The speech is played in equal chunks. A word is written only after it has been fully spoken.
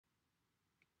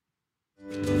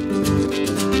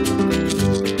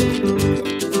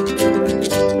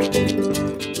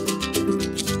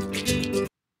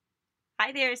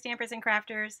stampers and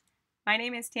crafters. My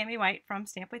name is Tami White from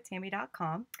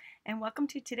stampwithtami.com, and welcome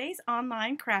to today's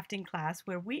online crafting class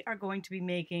where we are going to be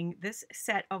making this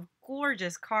set of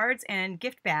gorgeous cards and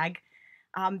gift bag.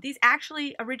 These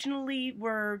actually originally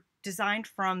were designed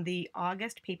from the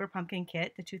August Paper Pumpkin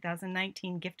Kit, the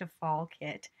 2019 Gift of Fall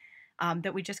kit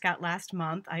that we just got last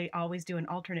month. I always do an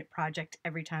alternate project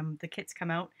every time the kits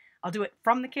come out. I'll do it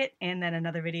from the kit and then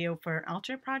another video for an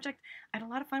alternate project. I had a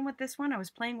lot of fun with this one. I was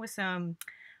playing with some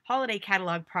holiday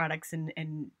catalog products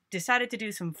and decided to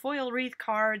do some foil wreath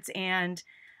cards and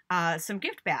some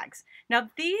gift bags. Now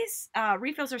these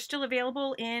refills are still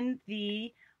available in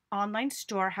the online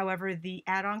store. However, the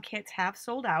add-on kits have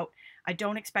sold out. I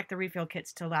don't expect the refill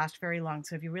kits to last very long.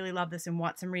 So if you really love this and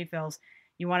want some refills,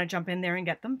 you want to jump in there and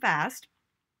get them fast.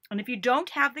 And if you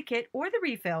don't have the kit or the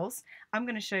refills, I'm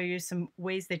going to show you some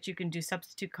ways that you can do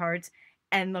substitute cards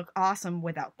and look awesome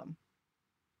without them.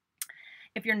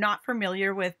 If you're not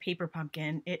familiar with Paper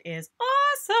Pumpkin, it is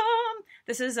awesome.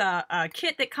 This is a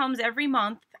kit that comes every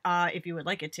month. If you would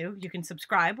like it to, you can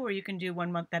subscribe or you can do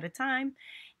 1 month at a time.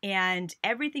 And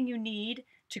everything you need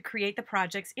to create the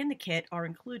projects in the kit are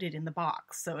included in the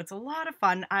box. So it's a lot of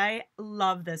fun. I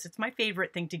love this. It's my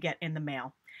favorite thing to get in the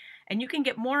mail. And you can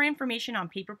get more information on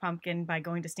Paper Pumpkin by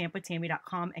going to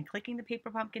stampwithtami.com and clicking the Paper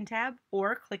Pumpkin tab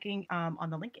or clicking on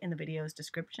the link in the video's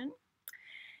description.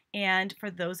 And for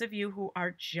those of you who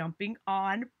are jumping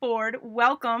on board,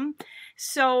 welcome.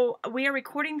 So we are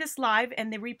recording this live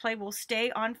and the replay will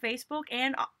stay on Facebook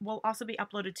and will also be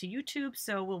uploaded to YouTube.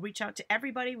 So we'll reach out to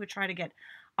everybody. We'll try to get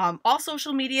all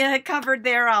social media covered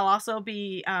there. I'll also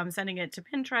be sending it to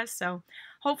Pinterest. So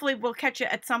hopefully we'll catch you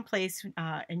at some place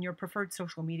in your preferred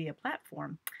social media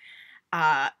platform.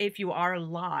 If you are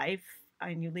live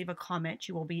and you leave a comment,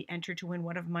 you will be entered to win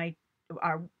one of my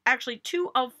actually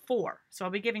 2 of 4. So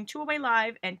I'll be giving 2 away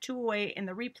live and 2 away in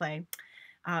the replay.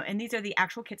 And these are the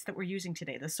actual kits that we're using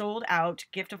today. The sold out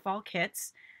Gift of Fall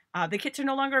kits. The kits are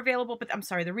no longer available, but I'm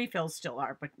sorry, the refills still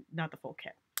are, but not the full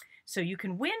kit. So you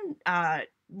can win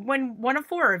 1 of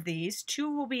 4 of these.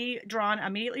 2 will be drawn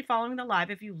immediately following the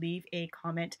live if you leave a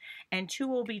comment, and 2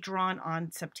 will be drawn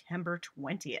on September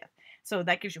 20th. So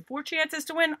that gives you 4 chances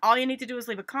to win. All you need to do is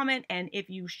leave a comment, and if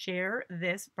you share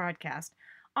this broadcast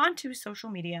onto social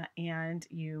media and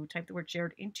you type the word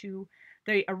shared into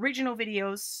the original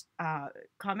video's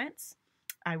comments,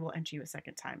 I will enter you a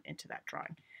second time into that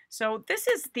drawing. So this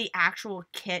is the actual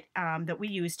kit that we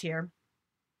used here.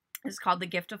 It's called the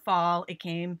Gift of Fall. It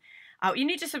came, you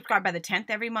need to subscribe by the 10th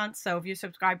every month. So if you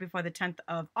subscribe before the 10th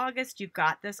of August, you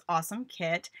got this awesome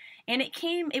kit. And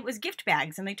it was gift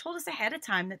bags. And they told us ahead of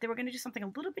time that they were going to do something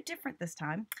a little bit different this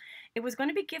time. It was going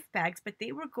to be gift bags, but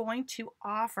they were going to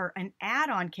offer an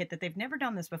add-on kit that they've never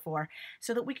done this before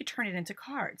so that we could turn it into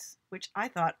cards, which I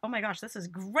thought, oh my gosh, this is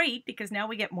great because now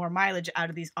we get more mileage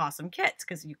out of these awesome kits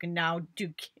because you can now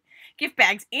do gift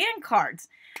bags and cards.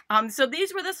 So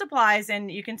these were the supplies,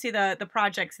 and you can see the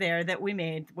projects there that we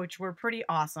made, which were pretty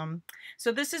awesome.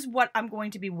 So this is what I'm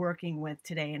going to be working with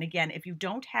today. And again, if you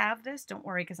don't have this, don't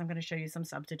worry because I'm going to show you some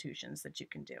substitutions that you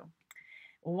can do.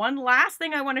 One last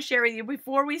thing I want to share with you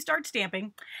before we start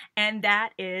stamping, and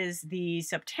that is the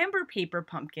September Paper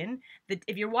Pumpkin.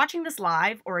 If you're watching this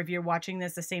live, or if you're watching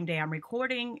this the same day I'm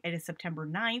recording, it is September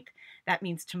 9th. That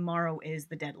means tomorrow is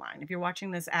the deadline. If you're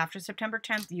watching this after September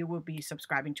 10th, you will be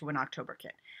subscribing to an October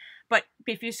kit. But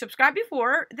if you subscribe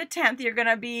before the 10th, you're going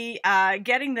to be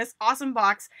getting this awesome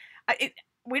box.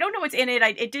 We don't know what's in it.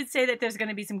 It did say that there's going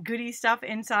to be some goodie stuff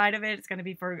inside of it. It's going to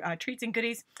be for treats and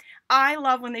goodies. I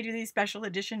love when they do these special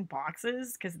edition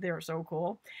boxes because they're so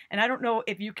cool. And I don't know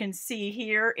if you can see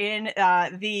here in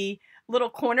the little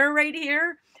corner right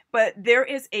here, but there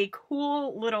is a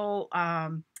cool little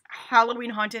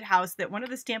Halloween haunted house that one of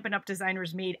the Stampin' Up!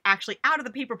 Designers made actually out of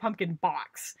the Paper Pumpkin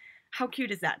box. How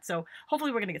cute is that? So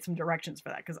hopefully we're going to get some directions for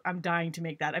that because I'm dying to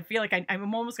make that. I feel like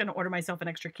I'm almost going to order myself an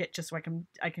extra kit just so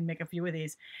I can make a few of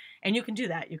these. And you can do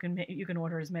that. You can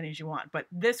order as many as you want. But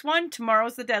this one,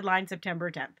 tomorrow's the deadline,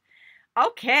 September 10th.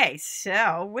 Okay,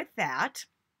 so with that,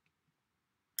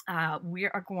 we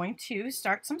are going to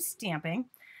start some stamping.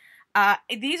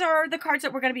 These are the cards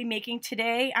that we're going to be making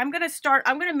today. I'm going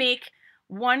to make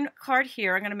 1 card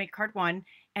here. I'm going to make card 1.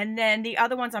 And then the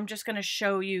other ones, I'm just going to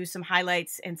show you some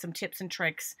highlights and some tips and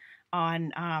tricks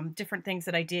on different things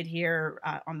that I did here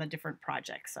on the different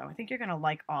projects. So I think you're going to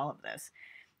like all of this.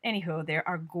 Anywho, they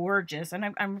are gorgeous.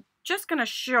 And I'm just going to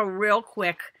show real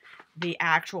quick the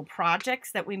actual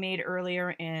projects that we made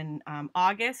earlier in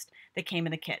August that came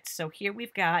in the kit. So here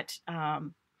we've got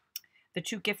the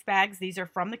 2 gift bags. These are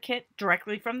from the kit,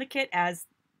 directly from the kit as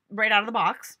right out of the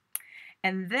box.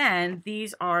 And then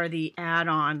these are the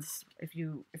add-ons. If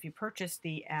you purchase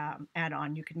the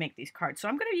add-on, you can make these cards. So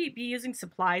I'm going to be using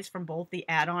supplies from both the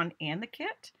add-on and the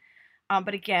kit.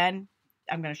 But again,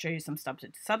 I'm going to show you some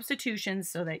substitutions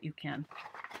so that you can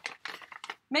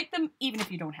make them even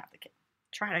if you don't have the kit.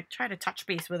 Try to touch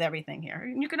base with everything here.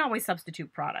 You can always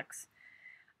substitute products.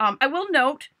 I will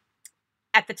note,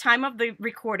 at the time of the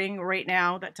recording, right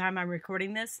now, that time I'm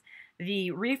recording this,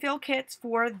 the refill kits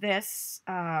for this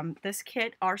this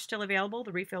kit are still available.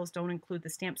 The refills don't include the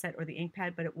stamp set or the ink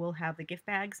pad, but it will have the gift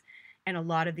bags and a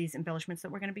lot of these embellishments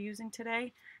that we're going to be using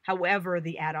today. However,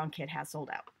 the add-on kit has sold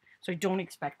out. So don't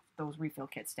expect those refill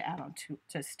kits to add on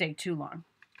to stay too long.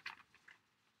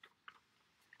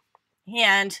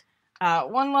 And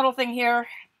one little thing here.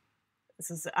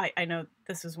 This is, I know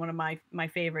this is one of my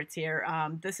favorites here.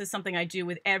 This is something I do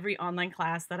with every online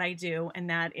class that I do, and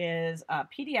that is a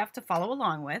PDF to follow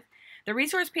along with. The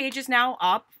resource page is now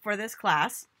up for this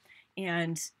class,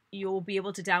 and you'll be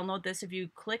able to download this if you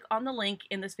click on the link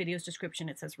in this video's description.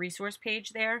 It says resource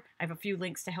page there. I have a few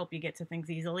links to help you get to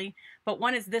things easily, but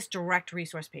one is this direct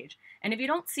resource page. And if you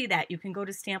don't see that, you can go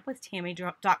to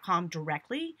stampwithtami.com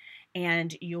directly,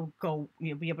 and you'll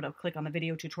be able to click on the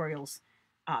video tutorials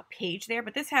page there.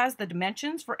 But this has the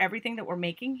dimensions for everything that we're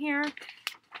making here.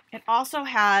 It also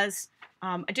has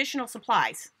additional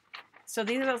supplies. So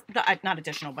these are not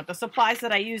additional, but the supplies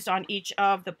that I used on each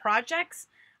of the projects.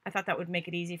 I thought that would make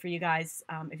it easy for you guys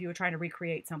if you were trying to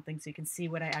recreate something, so you can see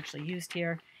what I actually used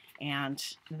here, and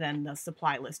then the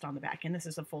supply list on the back. And this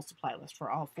is a full supply list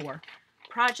for all 4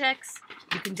 projects.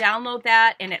 You can download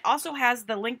that, and it also has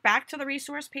the link back to the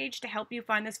resource page to help you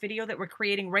find this video that we're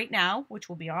creating right now, which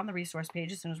will be on the resource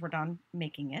page as soon as we're done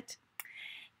making it.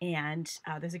 And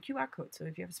there's a QR code, so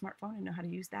if you have a smartphone and know how to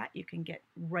use that, you can get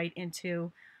right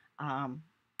into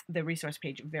the resource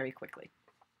page very quickly.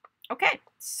 Okay,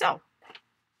 so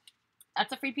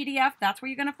that's a free PDF. That's where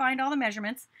you're going to find all the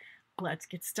measurements. Let's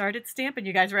get started stamping.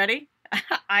 You guys ready?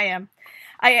 I am.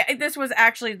 This was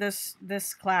actually,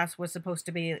 this class was supposed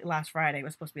to be last Friday. It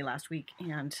was supposed to be last week,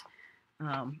 and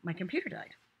my computer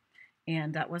died,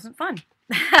 and that wasn't fun.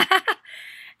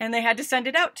 And they had to send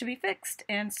it out to be fixed,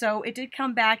 and so it did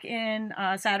come back in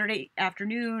Saturday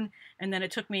afternoon, and then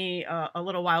it took me a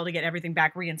little while to get everything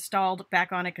back reinstalled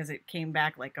back on it, because it came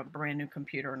back like a brand new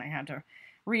computer, and I had to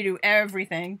redo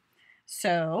everything.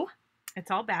 So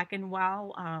it's all back, and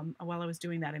while I was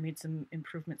doing that, I made some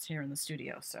improvements here in the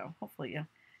studio. So hopefully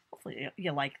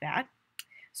you like that.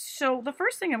 So the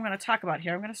first thing I'm going to talk about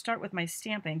here, I'm going to start with my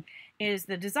stamping, is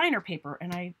the designer paper.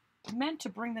 And I meant to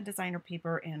bring the designer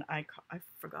paper, and I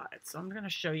forgot it. So I'm going to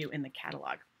show you in the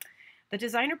catalog. The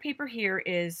designer paper here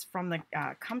is from the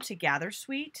Come Together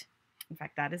suite. In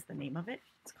fact, that is the name of it.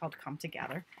 It's called Come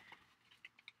Together.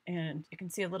 And you can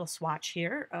see a little swatch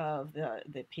here of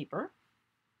the paper.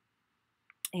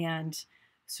 And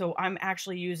so I'm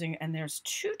actually using, and there's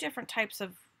 2 different types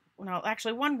of, well,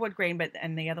 actually one wood grain,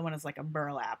 and the other one is like a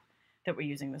burlap that we're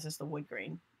using. This is the wood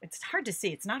grain. It's hard to see.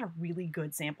 It's not a really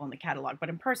good sample in the catalog, but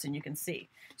in person you can see.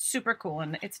 Super cool,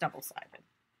 and it's double-sided.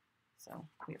 So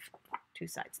we have 2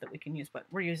 sides that we can use, but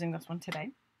we're using this one today.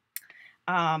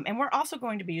 And we're also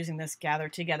going to be using this Gather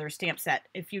Together stamp set.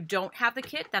 If you don't have the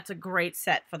kit, that's a great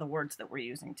set for the words that we're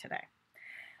using today.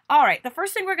 All right, the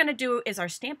first thing we're going to do is our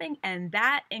stamping, and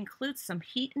that includes some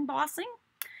heat embossing.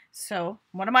 So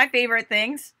one of my favorite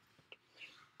things.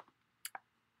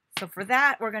 So for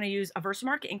that, we're going to use a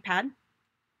Versamark ink pad,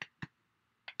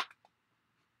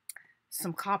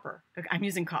 some copper. I'm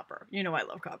using copper. You know I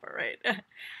love copper, right?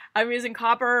 I'm using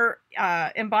copper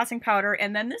embossing powder,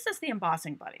 and then this is the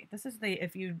embossing buddy. This is the,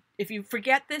 if you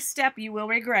forget this step, you will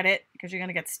regret it, because you're going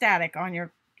to get static on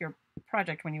your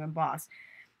project when you emboss.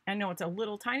 I know it's a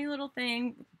little tiny little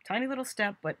thing, tiny little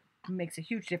step, but it makes a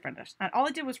huge difference. And all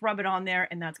I did was rub it on there,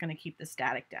 and that's going to keep the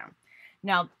static down.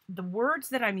 Now, the words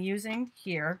that I'm using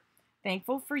here,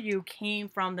 Thankful for You, came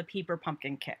from the Paper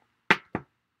Pumpkin kit.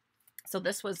 So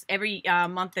this was every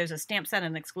month there's a stamp set,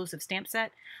 an exclusive stamp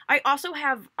set. I also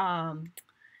have, on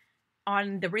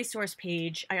the resource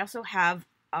page, I also have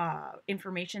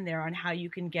information there on how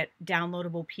you can get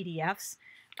downloadable PDFs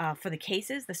for the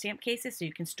cases, the stamp cases, so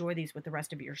you can store these with the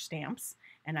rest of your stamps.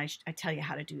 And I tell you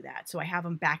how to do that. So I have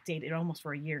them backdated almost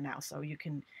for a year now, so you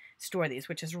can store these,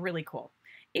 which is really cool.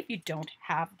 If you don't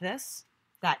have this,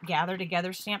 that Gather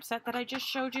Together stamp set that I just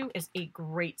showed you is a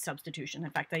great substitution.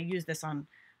 In fact, I use this on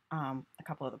a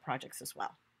couple of the projects as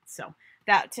well. So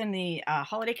that's in the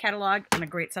holiday catalog, and a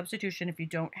great substitution if you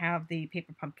don't have the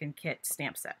Paper Pumpkin kit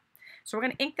stamp set. So we're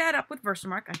going to ink that up with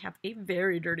Versamark. I have a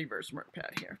very dirty Versamark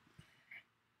pad here.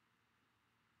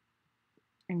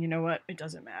 And you know what? It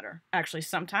doesn't matter. Actually,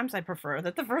 sometimes I prefer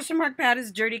that the Versamark pad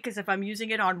is dirty because if I'm using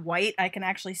it on white, I can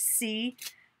actually see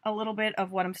a little bit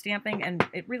of what I'm stamping, and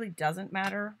it really doesn't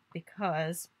matter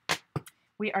because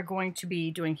we are going to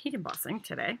be doing heat embossing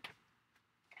today.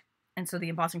 And so the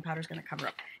embossing powder is going to cover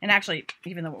up. And actually,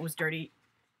 even though it was dirty,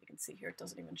 you can see here, it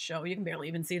doesn't even show. You can barely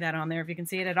even see that on there if you can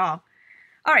see it at all.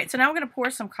 All right, so now we're going to pour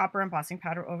some copper embossing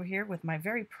powder over here with my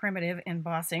very primitive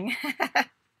embossing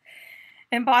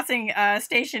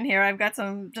station here. I've got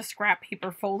some just scrap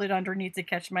paper folded underneath to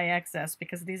catch my excess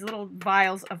because these little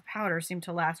vials of powder seem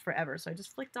to last forever. So I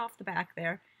just flicked off the back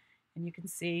there, and you can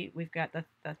see we've got the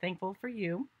Thankful for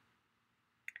You.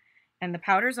 And the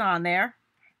powder's on there.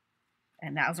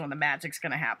 And now's when the magic's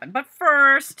going to happen. But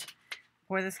first,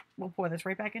 we'll pour this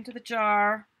right back into the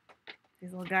jar.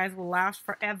 These little guys will last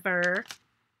forever.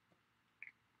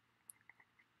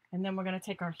 And then we're going to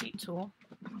take our heat tool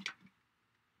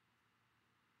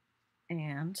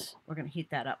and we're going to heat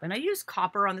that up. And I use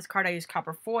copper on this card. I use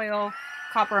copper foil,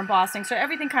 copper embossing, so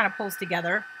everything kind of pulls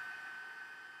together.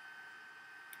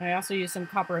 I also use some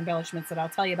copper embellishments that I'll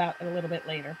tell you about a little bit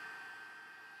later.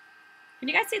 Can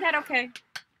you guys see that okay?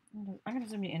 I'm going to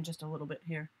zoom you in just a little bit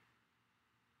here.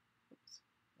 Oops.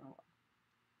 Oh.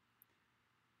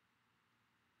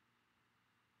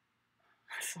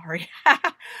 Sorry.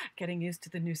 Getting used to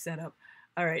the new setup.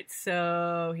 All right,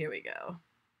 so here we go.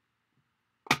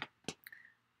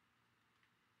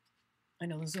 I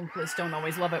know the Zoom police don't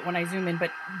always love it when I zoom in,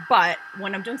 but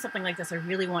when I'm doing something like this, I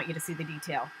really want you to see the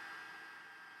detail.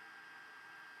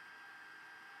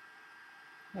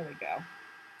 There we go.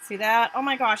 See that? Oh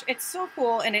my gosh, it's so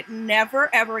cool, and it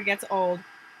never ever gets old.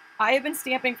 I have been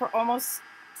stamping for almost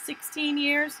 16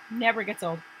 years, never gets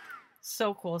old.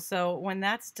 So cool. So when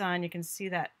that's done, you can see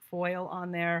that foil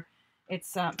on there.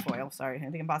 It's foil, sorry.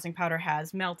 The embossing powder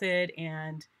has melted,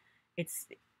 and it's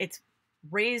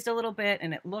raised a little bit,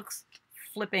 and it looks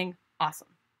flipping awesome.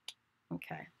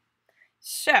 Okay.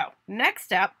 So next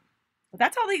step,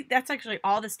 that's actually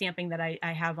all the stamping that I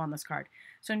have on this card.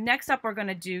 So next up, we're going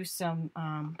to do some,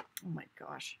 oh my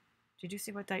gosh. Did you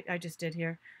see what I just did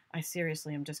here? I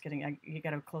seriously am just kidding. You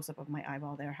got a close-up of my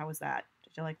eyeball there. How was that?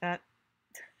 Did you like that?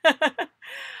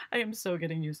 I am so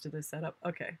getting used to this setup.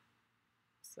 Okay.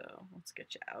 So let's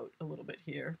get you out a little bit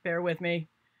here. Bear with me.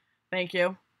 Thank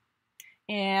you.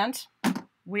 And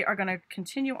we are going to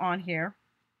continue on here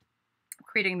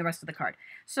creating the rest of the card.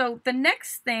 So the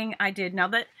next thing I did, now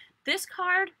that this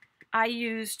card, I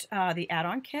used the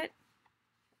add-on kit.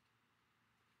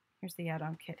 Here's the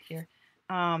add-on kit here.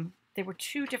 There were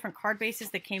two different card bases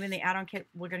that came in the add-on kit.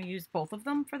 We're going to use both of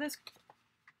them for this.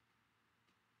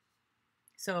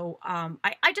 So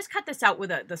I just cut this out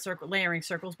with the circle, layering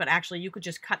circles, but actually you could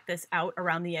just cut this out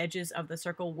around the edges of the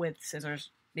circle with scissors.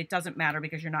 It doesn't matter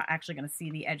because you're not actually going to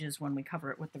see the edges when we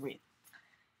cover it with the wreath.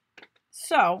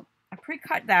 So I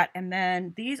pre-cut that, and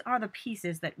then these are the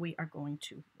pieces that we are going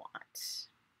to want.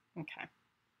 Okay,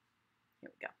 here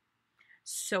we go.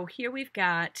 So here we've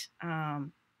got,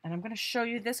 and I'm going to show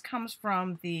you, this comes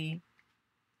from the, in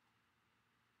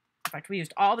fact, we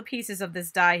used all the pieces of this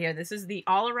die here. This is the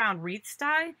all-around wreaths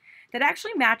die that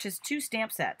actually matches 2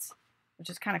 stamp sets, which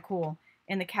is kind of cool,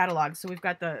 in the catalog. So we've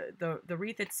got the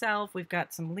wreath itself, we've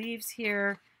got some leaves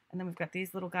here, and then we've got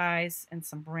these little guys and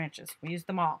some branches. We used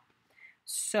them all.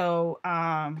 So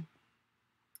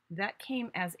that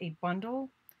came as a bundle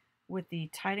with the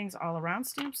Tidings All Around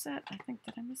stamp set. I think,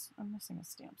 I'm missing a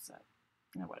stamp set.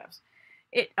 No, what else?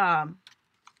 It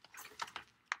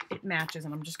matches,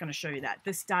 and I'm just going to show you that.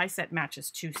 This die set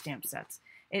matches 2 stamp sets.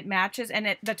 It matches,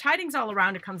 and the Tidings All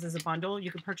Around, it comes as a bundle.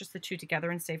 You can purchase the 2 together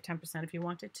and save 10% if you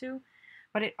wanted to.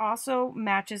 But it also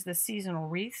matches the Seasonal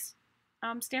Wreaths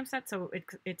stamp set, so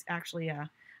it's actually a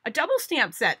double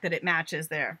stamp set that it matches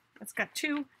there. It's got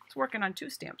 2, it's working on 2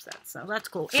 stamp sets, so that's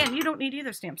cool. And you don't need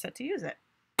either stamp set to use it,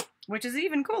 which is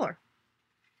even cooler.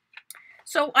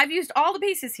 So I've used all the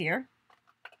pieces here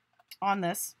on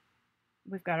this.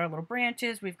 We've got our little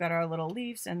branches, we've got our little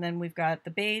leaves, and then we've got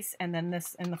the base, and then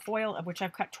this, and the foil, of which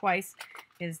I've cut twice,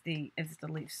 is the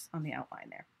leaves on the outline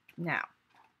there. Now,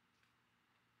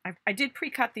 I did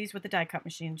pre-cut these with the die cut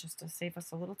machine just to save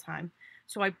us a little time.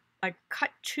 So I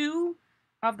cut 2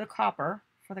 of the copper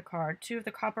for the card, 2 of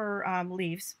the copper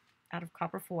leaves out of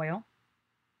copper foil.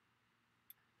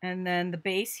 And then the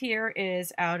base here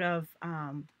is out of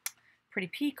Pretty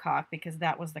Peacock because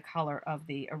that was the color of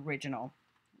the original.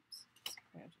 Oops.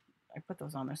 I put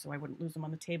those on there so I wouldn't lose them on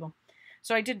the table.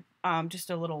 So I did just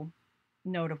a little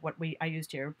note of what I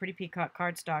used here. Pretty Peacock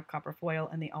cardstock, copper foil,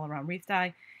 and the all-around wreath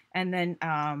die. And then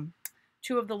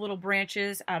 2 of the little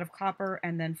branches out of copper,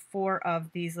 and then 4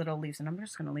 of these little leaves. And I'm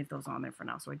just going to leave those on there for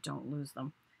now so I don't lose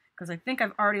them, because I think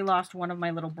I've already lost one of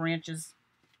my little branches,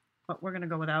 but we're going to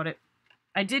go without it.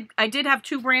 I did have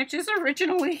 2 branches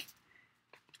originally.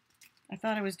 I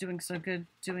thought I was doing so good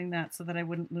doing that so that I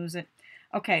wouldn't lose it.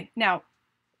 Okay, now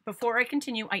before I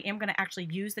continue, I am going to actually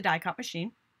use the die cut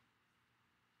machine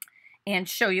and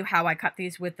show you how I cut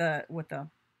these with the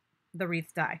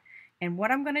wreath die. And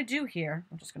what I'm going to do here,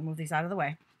 I'm just going to move these out of the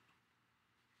way,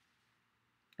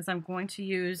 is I'm going to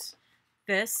use,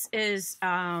 this is,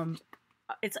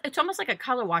 it's almost like a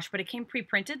color wash, but it came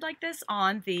pre-printed like this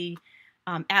on the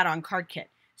add-on card kit.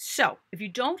 So if you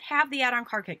don't have the add-on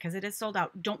card kit, because it is sold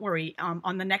out, don't worry.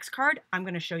 On the next card, I'm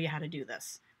going to show you how to do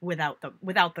this without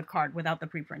the card, without the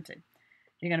pre-printed.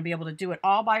 You're going to be able to do it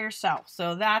all by yourself.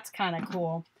 So that's kind of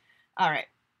cool. All right.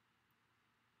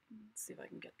 Let's see if I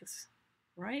can get this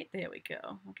right. There we go.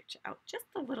 I'll get you out just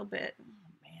a little bit.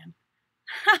 Oh, man.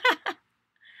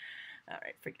 All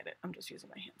right, forget it. I'm just using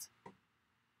my hands.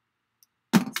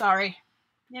 Sorry.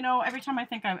 You know, every time I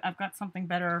think I've got something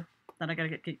better, then I got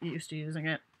to get used to using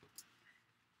it.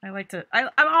 I'm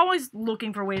always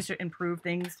looking for ways to improve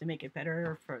things, to make it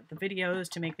better for the videos,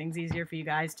 to make things easier for you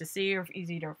guys to see or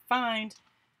easy to find.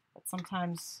 But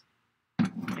sometimes it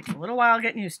takes a little while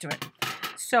getting used to it.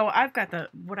 So I've got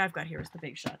what I've got here is the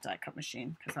Big Shot die cut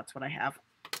machine, because that's what I have.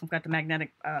 I've got the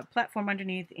magnetic platform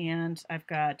underneath, and I've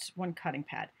got 1 cutting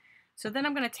pad. So then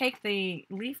I'm going to take the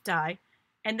leaf die,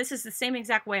 and this is the same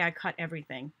exact way I cut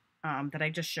everything that I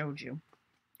just showed you,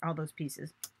 all those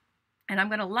pieces. And I'm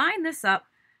going to line this up,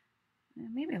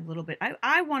 maybe a little bit.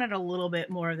 I wanted a little bit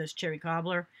more of this cherry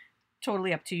cobbler.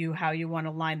 Totally up to you how you want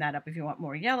to line that up. If you want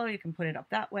more yellow, you can put it up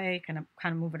that way, kind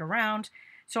of move it around.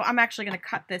 So I'm actually going to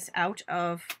cut this out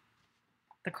of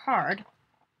the card.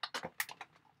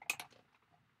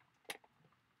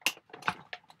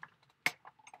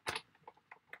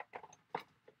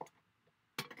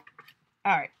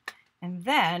 All right. And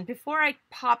then before I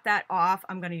pop that off,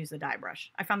 I'm going to use the die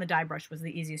brush. I found the die brush was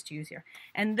the easiest to use here.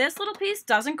 And this little piece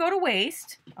doesn't go to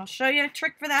waste. I'll show you a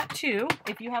trick for that too,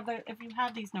 if you have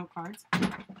these note cards.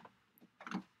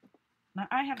 Now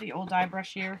I have the old die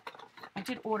brush here. I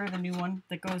did order the new one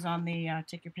that goes on the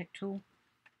take your pick tool,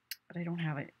 but I don't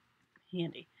have it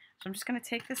handy. So I'm just going to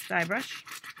take this die brush,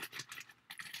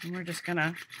 and we're just going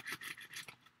to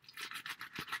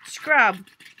scrub,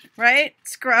 right?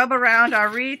 Scrub around our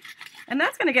wreath, and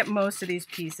that's going to get most of these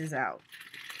pieces out.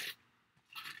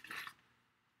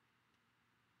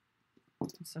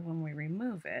 So when we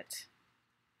remove it,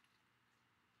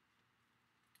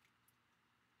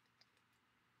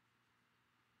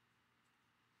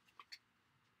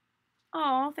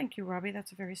 oh, thank you, Robbie.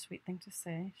 That's a very sweet thing to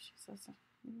say. She says,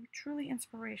 you're truly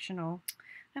inspirational.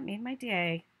 That made my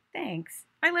day. Thanks.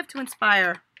 I live to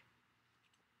inspire.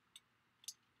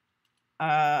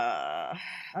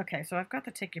 Okay, so I've got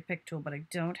the take your pick tool, but I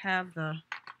don't have the,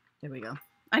 there we go.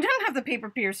 I don't have the paper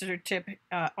piercer tip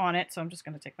on it, so I'm just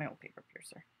going to take my old paper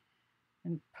piercer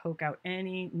and poke out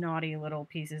any naughty little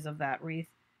pieces of that wreath.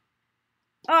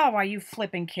 Oh, are you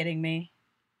flipping kidding me?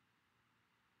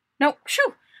 Nope,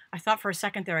 shoo! I thought for a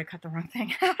second there I cut the wrong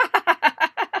thing.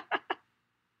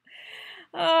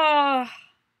 Oh,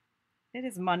 it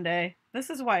is Monday. This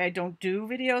is why I don't do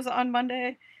videos on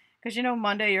Monday. Because, you know,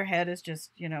 Monday your head is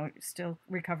just, you know, still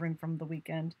recovering from the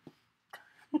weekend.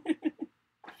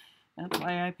 That's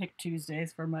why I pick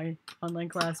Tuesdays for my online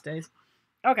class days.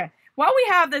 Okay, while we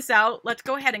have this out, let's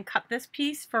go ahead and cut this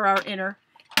piece for our inner.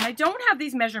 And I don't have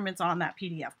these measurements on that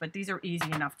PDF, but these are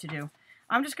easy enough to do.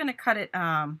 I'm just going to cut it,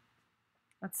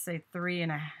 let's say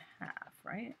 3.5,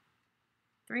 right?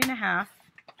 3.5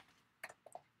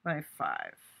 by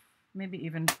 5. Maybe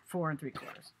even 4 3/4.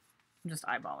 I'm just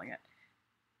eyeballing it.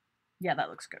 Yeah, that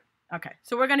looks good. Okay,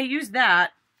 so we're going to use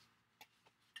that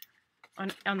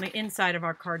on the inside of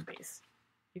our card base.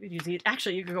 You could use it.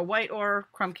 Actually, you could go white or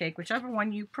crumb cake, whichever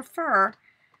one you prefer.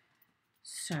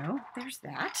 So there's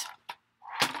that.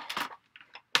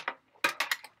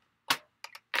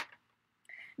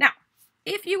 Now,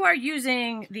 if you are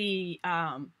using the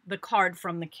card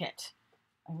from the kit,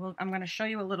 I'm going to show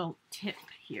you a little tip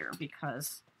here,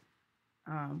 because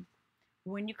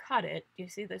when you cut it, you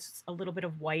see this a little bit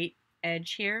of white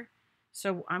edge here.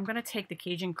 So I'm going to take the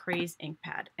Cajun Craze ink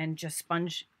pad and just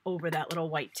sponge over that little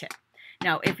white tip.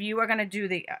 Now, if you are going to do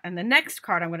the next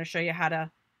card, I'm going to show you how to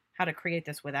create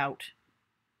this without.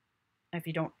 If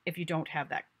you don't have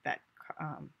that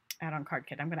add-on card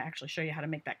kit, I'm going to actually show you how to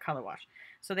make that color wash.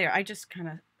 So there, I just kind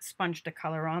of sponged the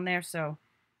color on there, so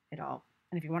it all.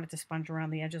 And if you wanted to sponge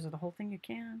around the edges of the whole thing, you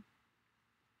can.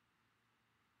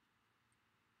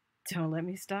 Don't let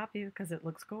me stop you because it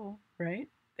looks cool, right?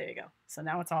 There you go. So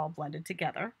now it's all blended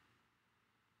together.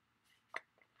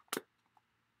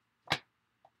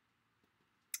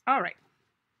 All right.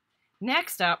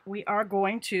 Next up, we are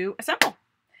going to assemble.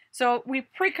 So we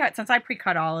pre-cut, since I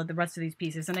pre-cut all of the rest of these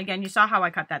pieces, and again, you saw how I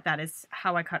cut that. That is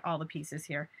how I cut all the pieces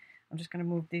here. I'm just going to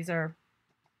move, these are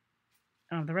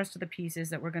the rest of the pieces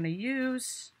that we're going to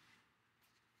use.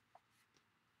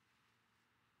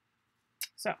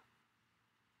 So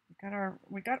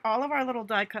we got all of our little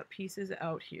die cut pieces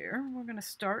out here. We're going to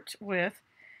start with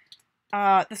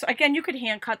this. Again, you could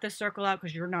hand cut this circle out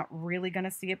because you're not really going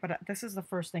to see it, but this is the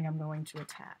first thing I'm going to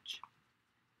attach.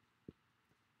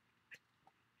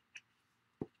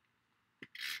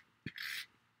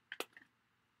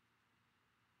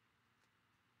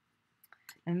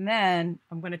 And then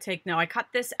I'm going to take, now I cut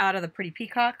this out of the Pretty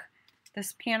Peacock,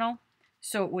 this panel,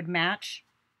 so it would match.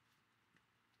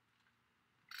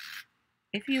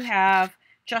 If you have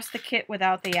just the kit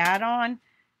without the add-on,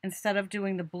 instead of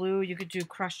doing the blue, you could do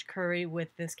crushed curry with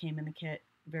this came in the kit.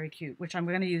 Very cute, which I'm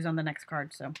going to use on the next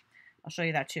card, so I'll show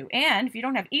you that too. And if you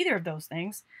don't have either of those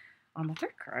things, on the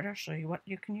third card, I'll show you what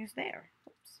you can use there.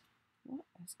 Oops, what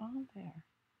is on there?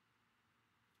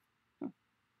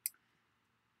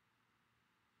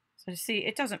 So you see,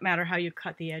 it doesn't matter how you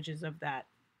cut the edges of that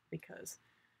because,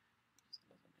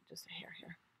 just a hair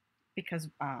here, because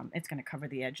it's going to cover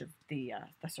the edge of the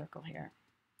circle here.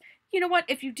 You know what?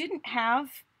 If you didn't have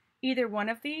either one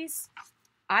of these,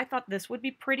 I thought this would be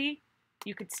pretty.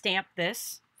 You could stamp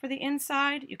this for the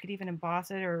inside. You could even emboss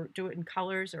it or do it in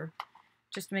colors or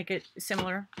just make it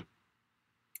similar.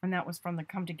 And that was from the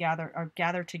Come Together or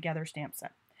Gather Together stamp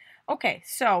set. Okay,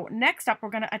 so next up,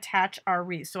 we're going to attach our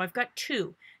wreath. So I've got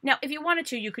two. Now, if you wanted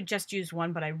to, you could just use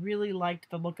one, but I really liked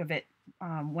the look of it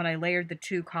when I layered the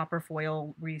two copper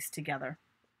foil wreaths together.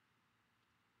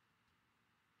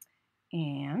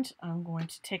 And I'm going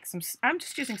to take some, I'm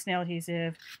just using snail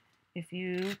adhesive. If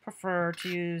you prefer to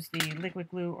use the liquid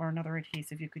glue or another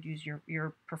adhesive, you could use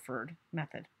your preferred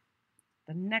method.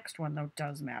 The next one, though,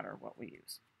 does matter what we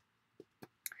use.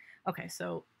 Okay,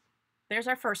 so there's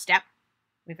our first step.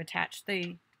 We've attached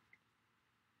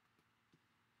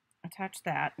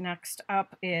that. Next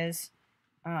up is,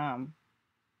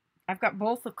 I've got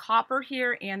both the copper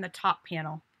here and the top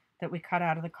panel that we cut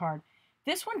out of the card.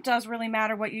 This one does really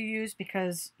matter what you use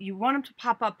because you want them to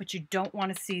pop up, but you don't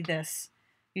want to see this.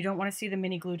 You don't want to see the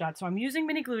mini glue dots. So I'm using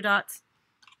mini glue dots,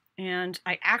 and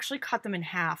I actually cut them in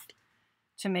half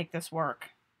to make this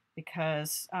work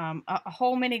because a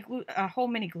whole mini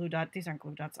glue dot. These aren't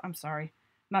glue dots. I'm sorry.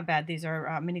 My bad, these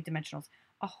are mini dimensionals.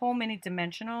 A whole mini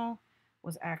dimensional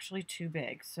was actually too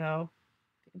big. So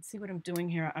you can see what I'm doing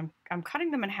here. I'm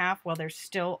cutting them in half while they're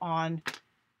still on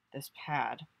this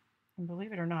pad. And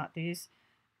believe it or not, these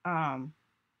Stampin'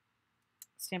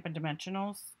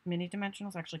 dimensionals, mini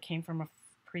dimensionals, actually came from a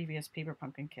previous paper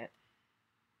pumpkin kit.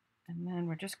 And then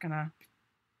we're just gonna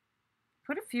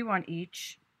put a few on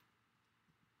each.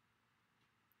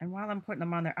 And while I'm putting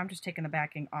them on there, I'm just taking the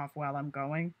backing off while I'm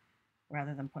going,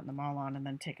 rather than putting them all on and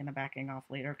then taking the backing off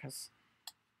later, because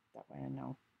that way I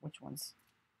know which ones,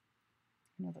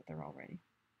 I know that they're all ready.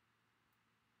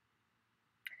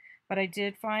 But I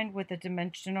did find with the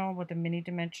dimensional, with the mini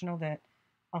dimensional, that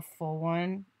a full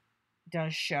one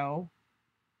does show.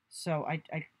 So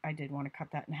I did want to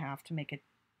cut that in half to make it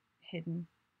hidden.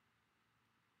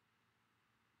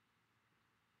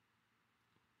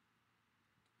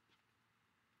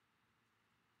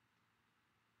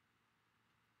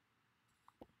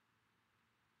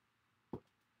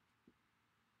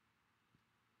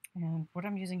 And what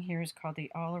I'm using here is called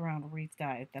the all-around wreath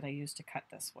die that I used to cut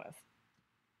this with.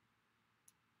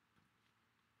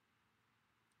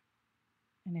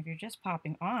 And if you're just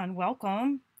popping on,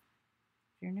 welcome.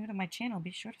 If you're new to my channel,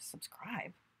 be sure to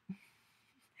subscribe.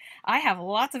 I have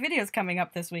lots of videos coming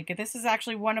up this week. This is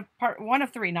actually one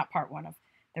of three, not part one of.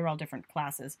 They're all different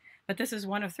classes. But this is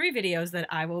one of 3 videos that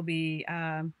I will be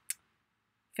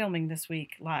filming this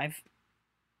week live.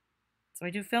 So I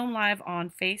do film live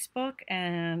on Facebook,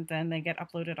 and then they get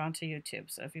uploaded onto YouTube.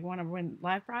 So if you want to win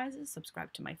live prizes,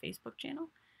 subscribe to my Facebook channel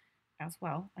as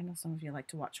well. I know some of you like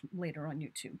to watch later on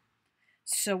YouTube.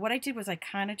 So what I did was I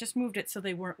kind of just moved it so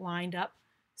they weren't lined up.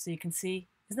 So you can see,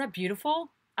 isn't that beautiful?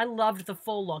 I loved the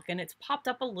full look, and it's popped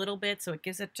up a little bit, so it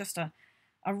gives it just a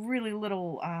really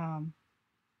little,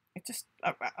 it's just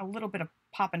a little bit of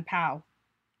pop and pow.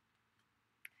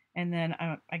 And then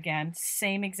again,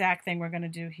 same exact thing we're going to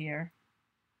do here.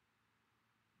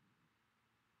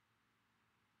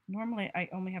 Normally I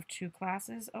only have 2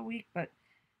 classes a week, but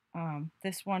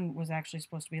this one was actually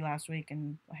supposed to be last week,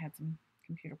 and I had some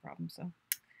computer problems, so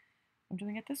I'm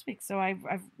doing it this week. So I've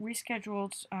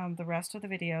rescheduled the rest of the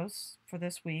videos for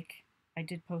this week. I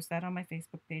did post that on my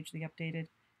Facebook page, the updated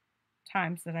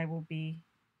times that I will be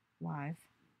live.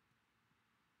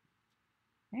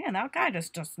 Man, that guy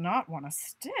just does not want to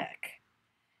stick.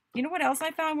 You know what else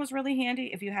I found was really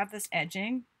handy? If you have this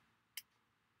edging,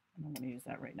 I'm going to use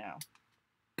that right now.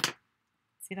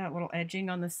 See that little edging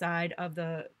on the side of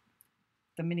the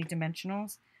mini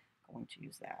dimensionals? I'm going to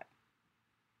use that.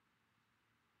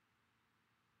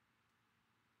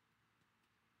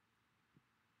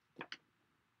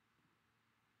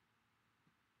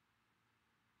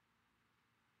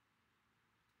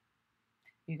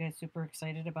 You guys super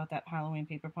excited about that Halloween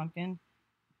paper pumpkin?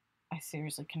 I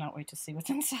seriously cannot wait to see what's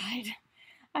inside.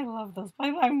 I love those.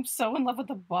 I'm so in love with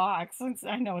the box.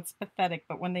 I know it's pathetic,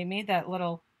 but when they made that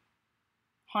little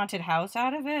haunted house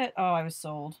out of it, oh, I was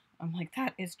sold. I'm like,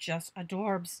 that is just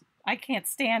adorbs. I can't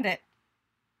stand it.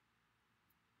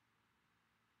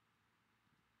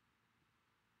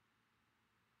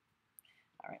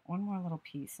 All right, one more little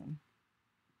piece, and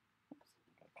oops,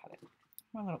 I gotta cut it.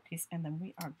 One little piece, and then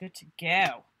we are good to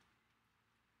go.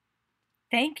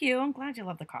 Thank you. I'm glad you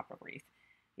love the copper wreath.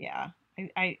 Yeah,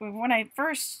 I when I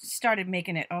first started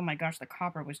making it, oh my gosh, the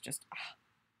copper was just,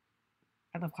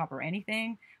 I love copper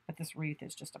anything, but this wreath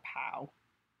is just a pow.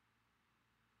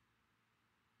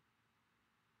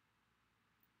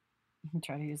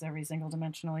 Try to use every single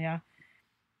dimensional, yeah.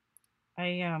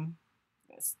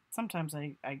 Sometimes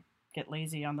I get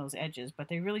lazy on those edges, but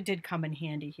they really did come in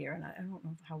handy here, and I don't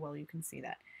know how well you can see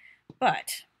that.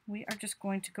 But we are just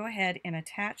going to go ahead and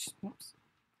attach, whoops,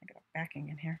 I got a backing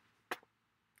in here.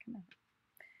 Come on.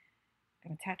 I'm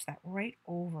going to attach that right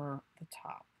over the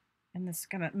top. And this is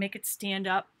going to make it stand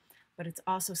up, but it's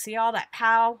also, see all that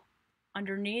pow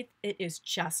underneath? It is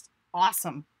just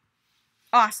awesome.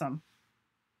 Awesome.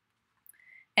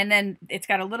 And then it's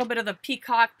got a little bit of the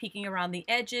peacock peeking around the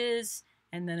edges.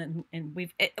 And then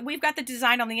we've got the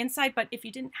design on the inside, but if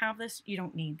you didn't have this, you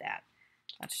don't need that.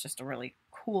 That's just a really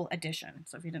cool addition.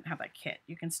 So if you didn't have that kit,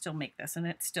 you can still make this, and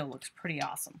it still looks pretty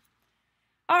awesome.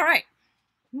 All right,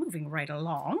 moving right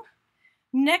along.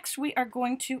 Next, we are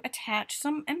going to attach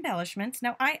some embellishments.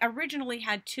 Now, I originally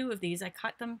had 2 of these. I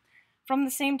cut them from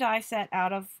the same die set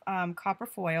out of copper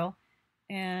foil,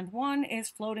 and one is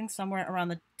floating somewhere around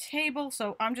the table,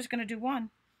 so I'm just going to do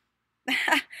one.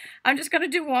 I'm just going to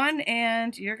do one,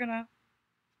 and you're gonna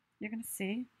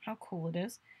see how cool it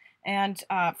is. And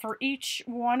for each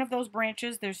one of those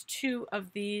branches, there's 2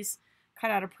 of these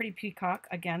cut out of pretty peacock.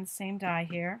 Again, same die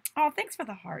here. Oh, thanks for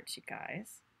the hearts, you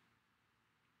guys.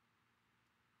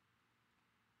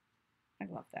 I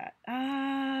love that.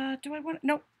 Do I want?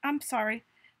 No, I'm sorry.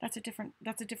 That's a different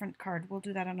card. We'll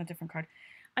do that on a different card.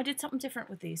 I did something different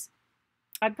with these.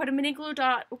 I put a mini glue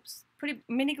dot. Oops, put a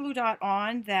mini glue dot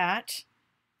on that,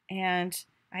 and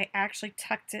I actually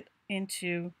tucked it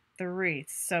into the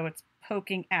wreath, so it's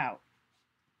poking out.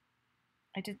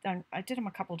 I did them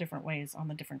a couple different ways on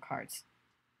the different cards,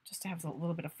 just to have a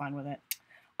little bit of fun with it.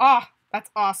 Oh, that's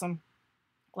awesome.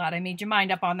 Glad I made your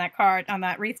mind up on that card, on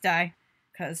that wreath die,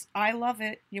 because I love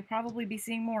it. You'll probably be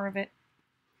seeing more of it.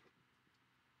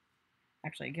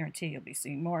 Actually, I guarantee you'll be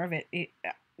seeing more of it.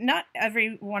 Not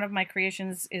every one of my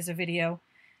creations is a video,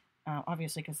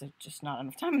 obviously, because there's just not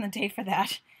enough time in the day for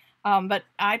that. But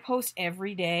I post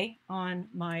every day on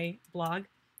my blog.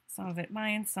 Some of it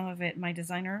mine, some of it my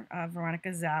designer, Veronica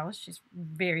Zales. She's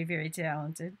very, very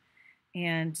talented.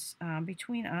 And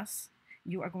between us,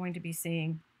 you are going to be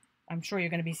seeing, I'm sure you're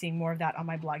going to be seeing more of that on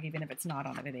my blog, even if it's not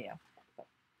on a video. But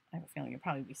I have a feeling you'll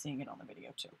probably be seeing it on the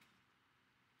video too.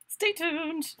 Stay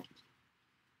tuned.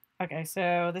 Okay,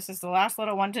 so this is the last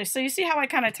little one. So you see how I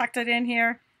kind of tucked it in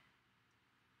here?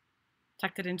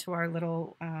 Tucked it into our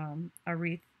little our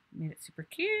wreath. Made it super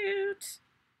cute.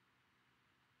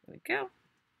 There we go.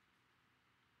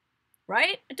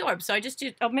 Right? Adorable. So I just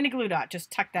did a mini glue dot.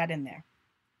 Just tuck that in there.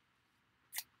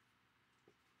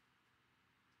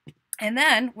 And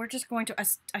then we're just going to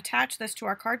attach this to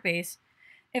our card base.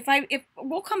 If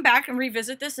we'll come back and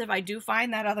revisit this if I do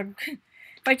find that other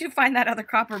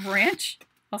copper branch.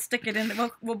 I'll stick it in.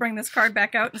 We'll bring this card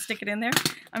back out and stick it in there.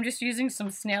 I'm just using some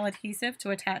snail adhesive to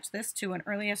attach this to an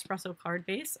early espresso card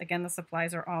base. Again, the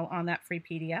supplies are all on that free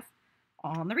PDF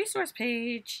on the resource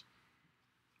page.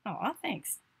 Oh,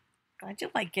 thanks. Glad you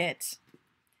like it.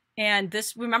 And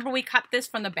this, remember we cut this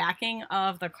from the backing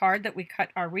of the card that we cut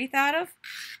our wreath out of?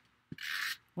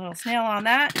 Little snail on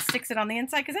that. It sticks it on the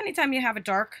inside, because anytime you have a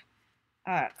dark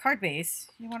card base,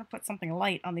 you want to put something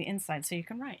light on the inside so you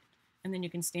can write. And then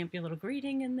you can stamp your little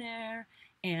greeting in there.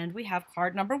 And we have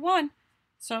card number 1.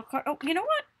 So, oh, you know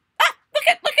what? Ah, look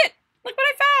what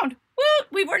I found. Woo!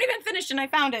 we weren't even finished and I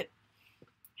found it.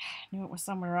 I knew it was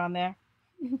somewhere on there.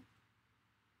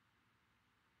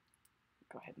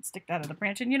 Go ahead and stick that in the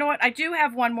branch. And you know what? I do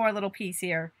have one more little piece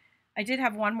here. I did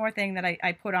have one more thing that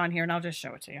I put on here, and I'll just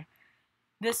show it to you.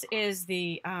 This is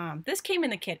the, this came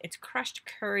in the kit. It's crushed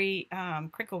curry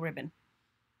crinkle ribbon.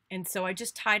 And so I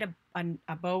just tied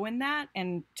a bow in that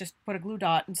and just put a glue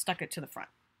dot and stuck it to the front.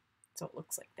 So it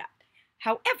looks like that.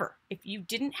 However, if you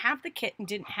didn't have the kit and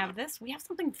didn't have this, we have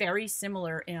something very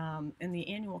similar in the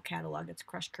annual catalog. It's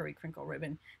crushed curry crinkle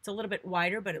ribbon. It's a little bit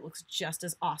wider, but it looks just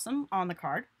as awesome on the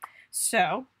card.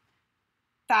 So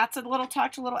that's a little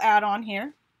touch, a little add-on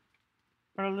here,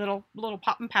 or a little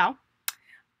pop and pow.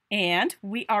 And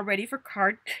we are ready for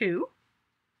card 2.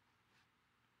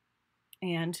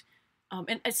 And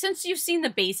since you've seen the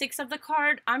basics of the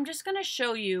card, I'm just going to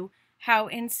show you how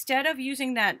instead of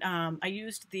using that, I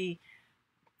used the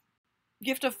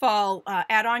Gift of Fall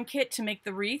add-on kit to make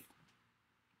the wreath.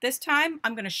 This time,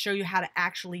 I'm going to show you how to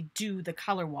actually do the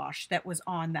color wash that was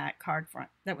on that card front,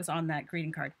 that was on that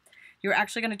greeting card. You're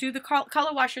actually going to do the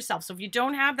color wash yourself. So if you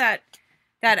don't have that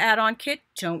add-on kit,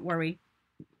 don't worry.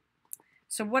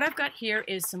 So what I've got here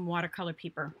is some watercolor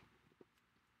paper.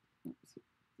 Oops.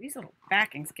 These little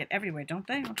backings get everywhere, don't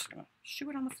they? I'm just going to shoo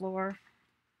it on the floor.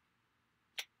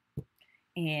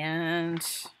 And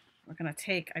we're going to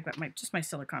take, I've got just my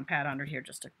silicone pad under here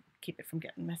just to keep it from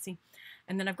getting messy.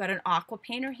 And then I've got an aqua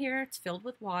painter here. It's filled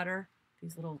with water.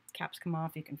 These little caps come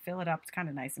off. You can fill it up. It's kind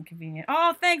of nice and convenient.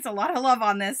 Oh, thanks. A lot of love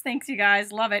on this. Thanks, you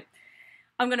guys. Love it.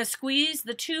 I'm going to squeeze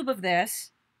the tube of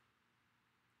this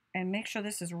and make sure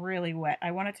this is really wet.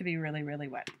 I want it to be really, really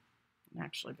wet.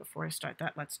 Actually, before I start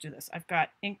that, let's do this. I've got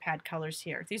ink pad colors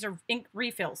here. These are ink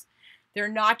refills. They're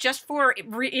not just for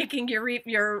re-inking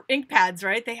your ink pads,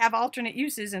 right? They have alternate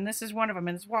uses, and this is one of them,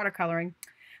 and it's watercoloring.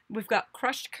 We've got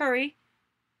crushed curry,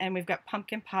 and we've got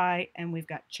pumpkin pie, and we've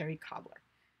got cherry cobbler.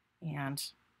 And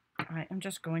I am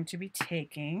just going to be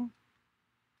taking,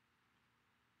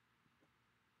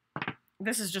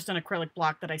 this is just an acrylic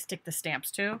block that I stick the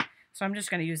stamps to, so I'm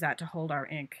just going to use that to hold our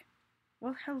ink.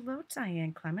 Well, hello,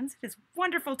 Diane Clemens. It is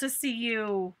wonderful to see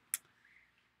you.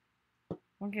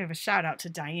 I'll give a shout out to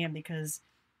Diane because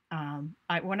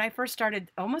when I first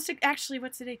started, actually,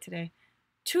 what's the date today?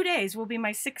 2 days will be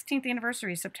my 16th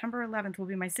anniversary. September 11th will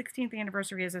be my 16th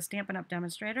anniversary as a Stampin' Up!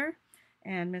 Demonstrator.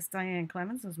 And Miss Diane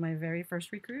Clemens was my very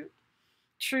first recruit.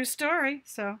 True story.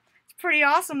 So it's pretty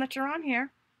awesome that you're on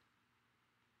here.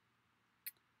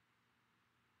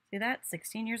 See that?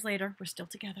 16 years later, we're still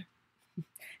together.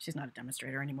 She's not a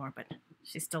demonstrator anymore, but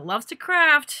she still loves to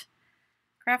craft.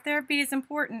 Craft therapy is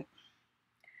important.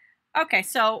 Okay,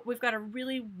 so we've got a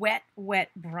really wet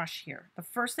brush here. The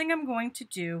first thing I'm going to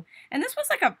do, and this was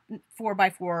like a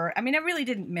 4x4. I mean, I really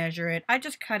didn't measure it. I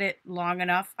just cut it long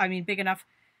enough, big enough,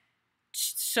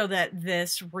 so that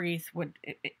this wreath would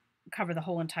cover the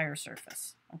whole entire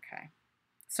surface. Okay,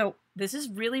 so this is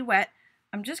really wet.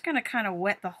 I'm just going to kind of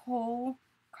wet the whole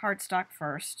cardstock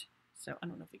first. So I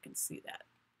don't know if you can see that.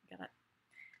 Get it?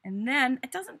 And then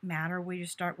it doesn't matter where you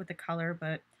start with the color,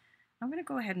 but I'm going to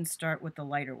go ahead and start with the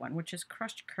lighter one, which is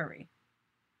crushed curry.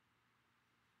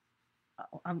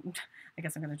 I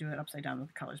guess I'm going to do it upside down with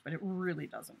the colors, but it really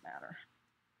doesn't matter.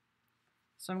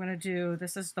 So I'm going to do,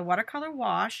 this is the watercolor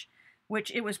wash, which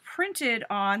it was printed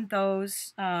on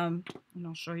those, and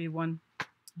I'll show you one.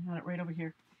 I had it right over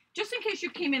here. Just in case you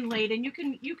came in late, and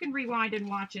you can rewind and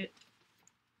watch it.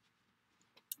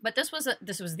 But this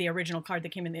was the original card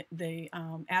that came in the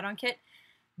add-on kit.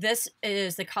 This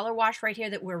is the color wash right here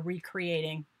that we're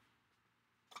recreating,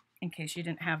 in case you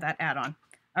didn't have that add-on.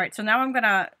 All right, so now I'm going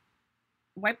to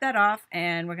wipe that off,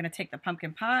 and we're going to take the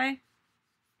pumpkin pie.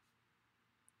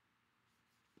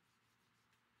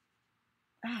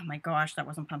 Oh my gosh, that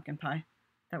wasn't pumpkin pie.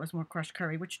 That was more crushed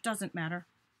curry, which doesn't matter.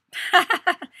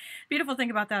 Beautiful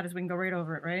thing about that is we can go right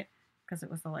over it, right? Because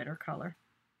it was the lighter color.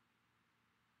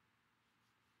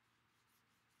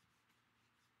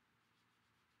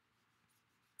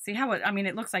 See how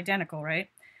it looks identical, right?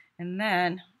 And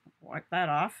then wipe that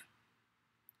off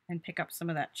and pick up some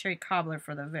of that cherry cobbler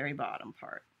for the very bottom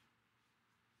part.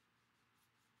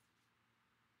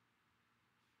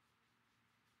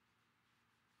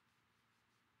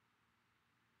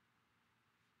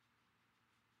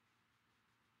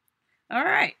 All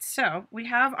right, so we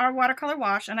have our watercolor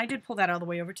wash, and I did pull that all the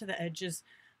way over to the edges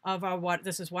of our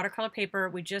this is watercolor paper.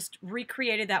 We just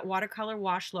recreated that watercolor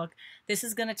wash look. This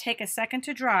is going to take a second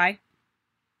to dry.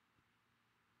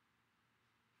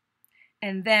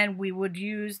 And then we would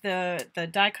use the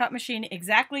die cut machine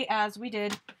exactly as we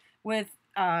did with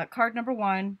card number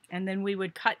 1. And then we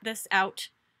would cut this out,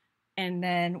 and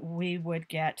then we would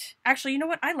get, actually, you know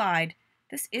what? I lied.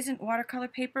 This isn't watercolor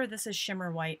paper. This is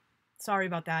shimmer white. Sorry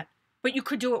about that. But you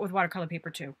could do it with watercolor paper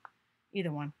too.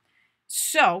 Either one.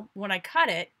 So when I cut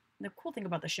it, the cool thing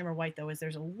about the shimmer white though is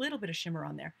there's a little bit of shimmer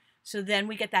on there. So then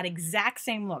we get that exact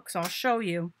same look. So I'll show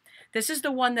you. This is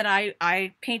the one that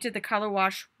I painted the color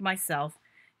wash myself.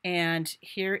 And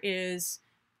here is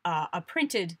a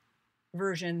printed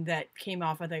version that came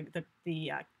off of the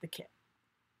kit.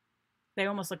 They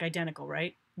almost look identical,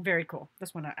 right? Very cool.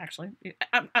 This one actually,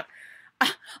 I'm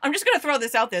just going to throw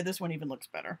this out there. This one even looks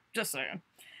better. Just saying.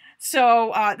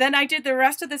 So then I did the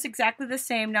rest of this exactly the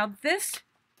same. Now this,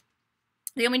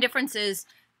 the only difference is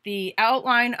the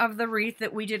outline of the wreath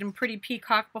that we did in Pretty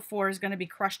Peacock before is going to be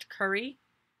crushed curry.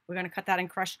 We're going to cut that in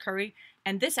crushed curry.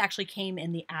 And this actually came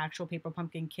in the actual Paper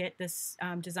Pumpkin kit, this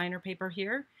designer paper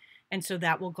here. And so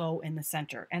that will go in the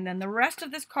center. And then the rest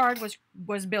of this card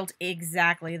was built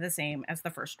exactly the same as the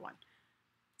first one.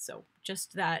 So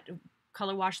just that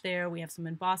color wash there. We have some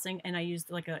embossing. And I used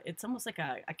like it's almost like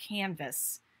a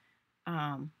canvas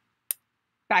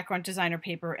background designer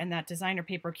paper, and that designer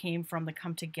paper came from the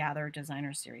Come Together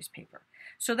designer series paper.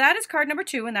 So that is card number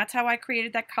 2, and that's how I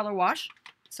created that color wash.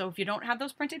 So if you don't have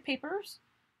those printed papers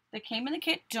that came in the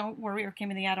kit, don't worry, or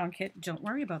came in the add-on kit, don't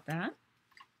worry about that.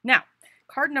 Now,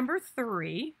 card number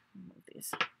 3, move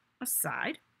these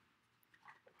aside.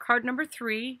 Card number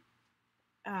 3,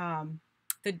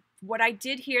 what I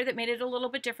did here that made it a little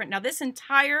bit different. Now this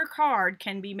entire card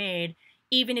can be made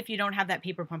even if you don't have that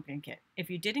Paper Pumpkin kit. If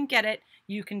you didn't get it,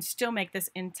 you can still make this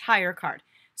entire card.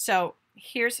 So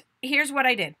here's what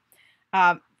I did.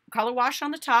 Color wash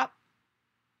on the top,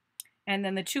 and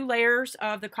then the 2 layers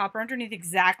of the copper underneath,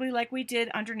 exactly like we did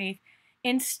underneath.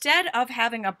 Instead of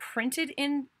having a printed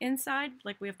inside,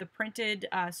 like we have the printed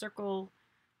circle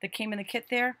that came in the kit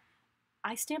there,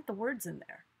 I stamped the words in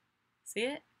there. See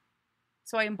it?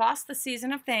 So I embossed the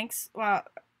Season of Thanks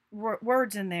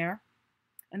words in there.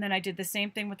 And then I did the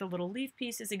same thing with the little leaf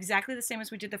pieces, exactly the same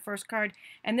as we did the first card.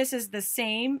 And this is the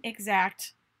same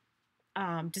exact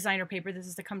designer paper. This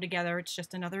is the Come Together. It's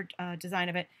just another design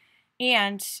of it.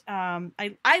 And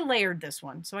I layered this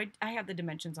one. So I have the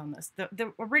dimensions on this.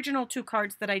 The original 2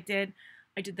 cards that I did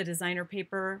the designer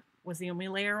paper was the only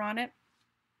layer on it.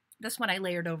 This one I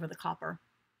layered over the copper.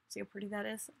 See how pretty that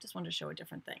is? I just wanted to show a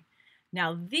different thing.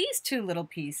 Now these 2 little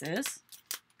pieces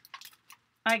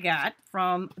I got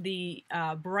from the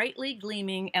brightly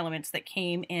gleaming elements that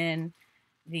came in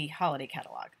the holiday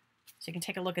catalog. So you can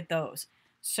take a look at those.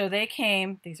 So they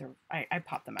came, these are, I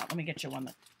popped them out. Let me get you one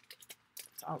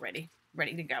that's already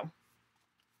ready to go.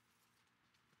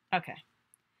 Okay.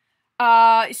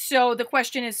 So the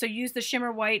question is, so use the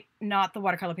shimmer white, not the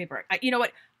watercolor paper. You know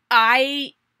what?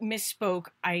 I misspoke.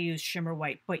 I used shimmer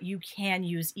white, but you can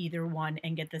use either one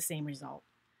and get the same result.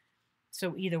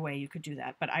 So either way you could do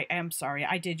that, but I am sorry.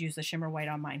 I did use the shimmer white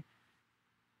on mine.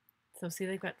 So see,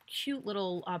 they've got cute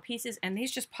little pieces, and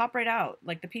these just pop right out.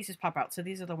 Like the pieces pop out. So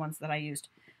these are the ones that I used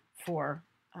for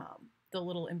the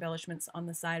little embellishments on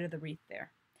the side of the wreath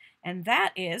there. And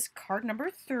that is card number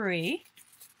 3.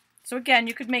 So again,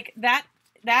 you could make that.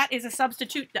 That is a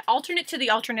substitute, the alternate to the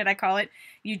alternate, I call it.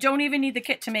 You don't even need the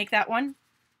kit to make that one.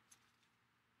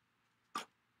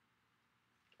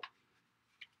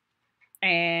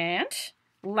 And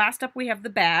last up we have the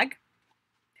bag.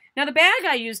 Now the bag,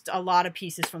 I used a lot of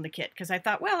pieces from the kit because I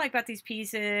thought, well, I got these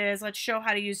pieces. Let's show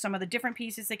how to use some of the different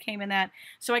pieces that came in that.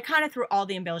 So I kind of threw all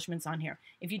the embellishments on here.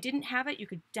 If you didn't have it, you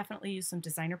could definitely use some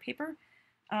designer paper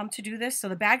to do this. So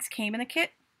the bags came in the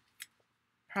kit.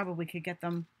 Probably could get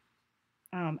them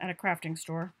at a crafting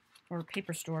store or a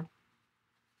paper store.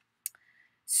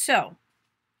 So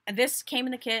this came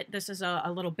in the kit. This is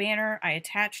a little banner. I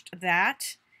attached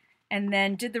that. And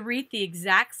then did the wreath the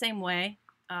exact same way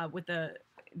with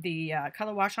the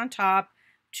color wash on top,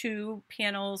 2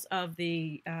 panels of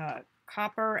the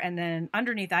copper, and then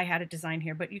underneath I had a design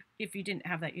here, but if you didn't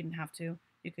have that, you didn't have to.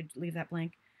 You could leave that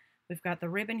blank. We've got the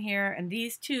ribbon here, and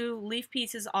these 2 leaf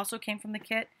pieces also came from the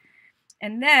kit.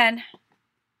 And then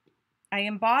I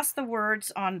embossed the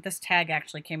words on this tag,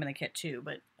 actually came in the kit too,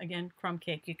 but again, crumb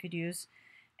cake you could use.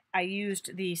 I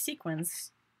used the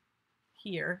sequins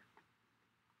here.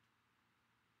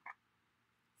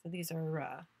 So these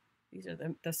are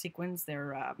the sequins.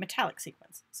 They're metallic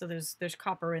sequins. So there's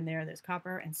copper in there. There's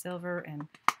copper and silver and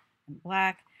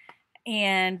black.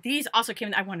 And these also came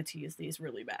in. I wanted to use these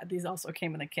really bad. These also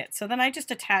came in the kit. So then I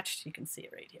just attached. You can see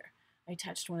it right here. I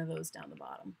attached one of those down the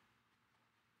bottom.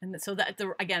 And so that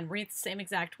again, wreath same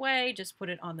exact way. Just put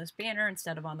it on this banner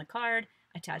instead of on the card.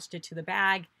 Attached it to the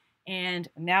bag, and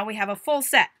now we have a full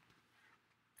set.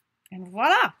 And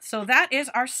voila! So that is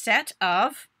our set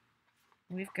of.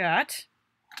 We've got,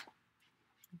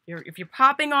 if if you're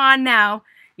popping on now,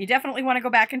 you definitely want to go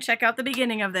back and check out the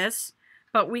beginning of this.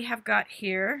 But we have got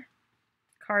here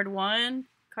card 1,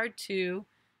 card 2,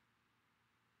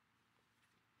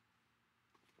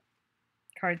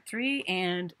 card 3,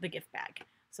 and the gift bag.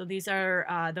 So these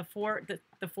are the four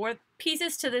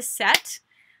pieces to this set.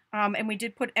 And we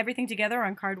did put everything together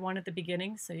on card 1 at the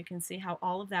beginning, so you can see how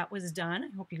all of that was done.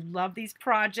 I hope you love these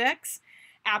projects.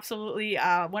 Absolutely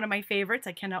one of my favorites.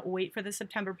 I cannot wait for the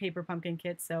September paper pumpkin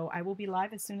kit, so I will be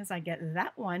live as soon as I get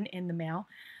that one in the mail.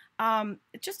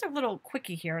 Just a little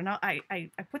quickie here, and I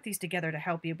put these together to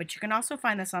help you, but you can also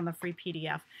find this on the free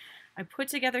PDF. I put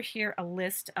together here a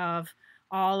list of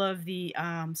all of the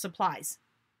supplies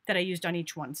that I used on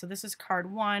each one. So this is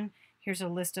card 1. Here's a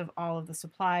list of all of the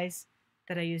supplies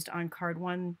that I used on card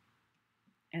 1,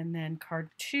 and then card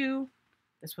 2.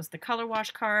 This was the color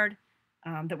wash card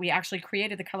that we actually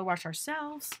created the color wash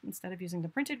ourselves instead of using the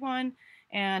printed one,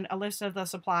 and a list of the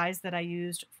supplies that I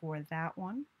used for that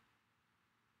one.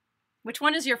 Which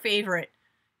one is your favorite?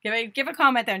 Give a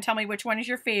comment there and tell me which one is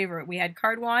your favorite. We had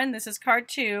card 1. This is card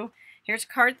 2. Here's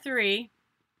card 3.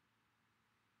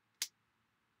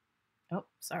 Oh,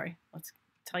 sorry. Let's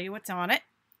tell you what's on it.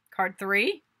 Card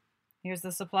 3. Here's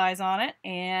the supplies on it.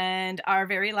 And our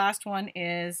very last one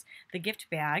is the gift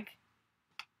bag.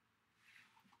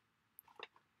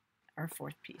 Our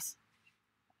 4th piece.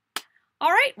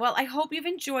 All right. Well, I hope you've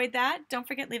enjoyed that. Don't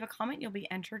forget, leave a comment. You'll be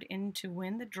entered in to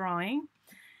win the drawing.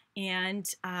 And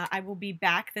I will be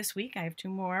back this week. I have 2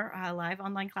 more live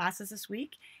online classes this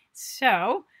week.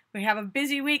 So we have a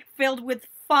busy week filled with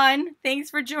fun. Thanks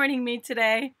for joining me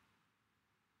today.